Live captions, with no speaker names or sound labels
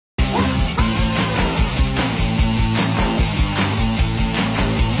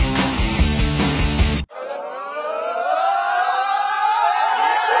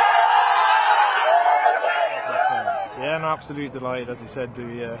absolutely delighted. As I said,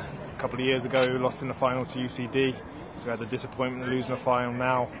 a couple of years ago we lost in the final to UCD, so we had the disappointment of losing the final.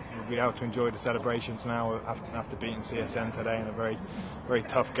 Now we'll be able to enjoy the celebrations now after beating CSN today in a very, very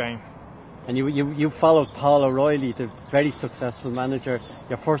tough game. And you followed Paul O'Reilly, the very successful manager,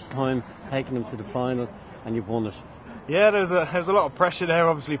 your first time taking him to the final, and you've won it. Yeah, there was a lot of pressure there.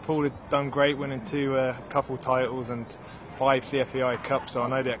 Obviously Paul had done great, winning 2 CUFL titles and 5 CFEI Cups, so I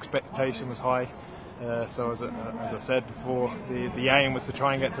know the expectation was high. So as I said before, the aim was to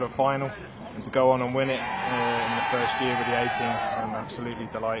try and get to the final and to go on and win it in the first year with the A team. I'm absolutely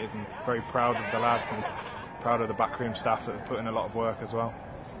delighted and very proud of the lads and proud of the backroom staff that have put in a lot of work as well.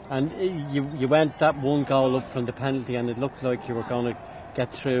 And you went that 1 goal up from the penalty and it looked like you were going to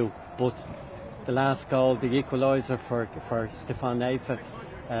get through, but the last goal, the equaliser for Stiofain Naofa,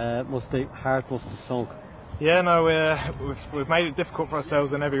 the heart must have sunk. Yeah, no, we've made it difficult for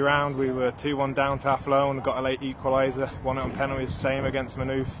ourselves in every round. We were 2-1 down to Carlow and got a late equaliser, won it on penalties, same against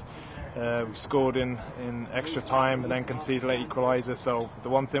Maynooth. We scored in extra time and then conceded a late equaliser. So the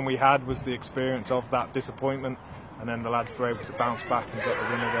one thing we had was the experience of that disappointment, and then the lads were able to bounce back and get the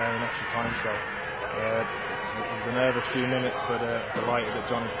winner there in extra time. So it was a nervous few minutes, but delighted that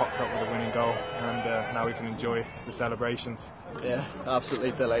Jonny popped up with a winning goal, and now we can enjoy the celebrations. Yeah,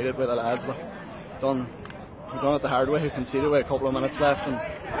 absolutely delighted with the lads. We've done it the hard way. We conceded with a couple of minutes left and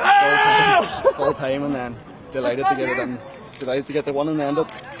full time, and then delighted to get it in, delighted to get the one in the end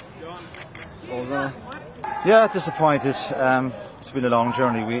up. Yeah, disappointed. It's been a long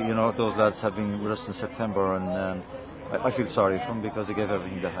journey. Those lads have been with us in September, and I feel sorry for them because they gave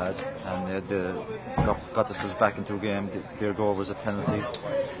everything they had, and they got themselves back into a game. Their goal was a penalty.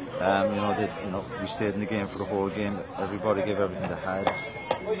 We stayed in the game for the whole game. Everybody gave everything they had.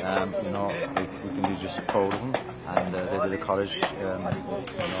 We can be just proud of them, and they did a college.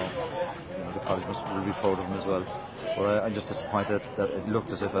 The college will be proud of them as well. But I'm just disappointed that it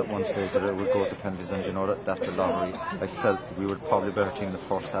looked as if at one stage that it would go to penalties, and that's a lottery. I felt we were probably a better team in the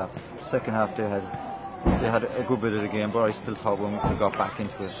first half. The second half they had a good bit of the game, but I still thought when we got back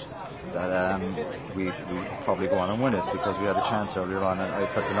into it that we'd probably go on and win it because we had a chance earlier on, and I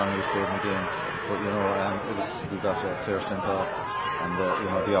felt the longer we stayed in the game. But we got a clear sent off, and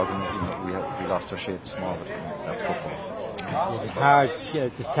the argument we lost our shape small, but that's football. It was hard,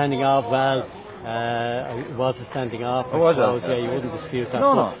 the sending off. Well, it was a sending off. It was, yeah, you wouldn't dispute that.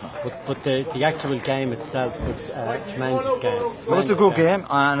 No. But the actual game itself was a tremendous game. It was a good game,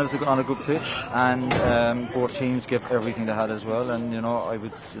 and it was on a good pitch, and both teams gave everything they had as well. And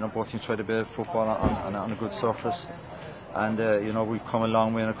both teams tried to build football on a good surface. And we've come a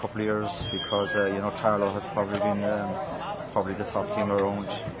long way in a couple of years because Carlow had probably been probably the top team around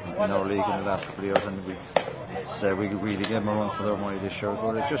in our league in the last couple of years, and we really gave them a run for their money this year.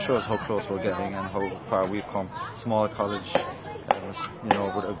 But it just shows how close we're getting and how far we've come. Small college, with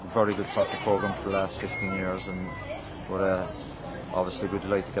a very good soccer program for the last 15 years, but obviously we'd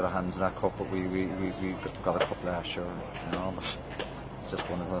like to get our hands in that cup. But we got a cup last year, but it's just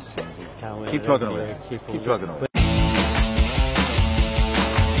one of those things. Keep plugging away.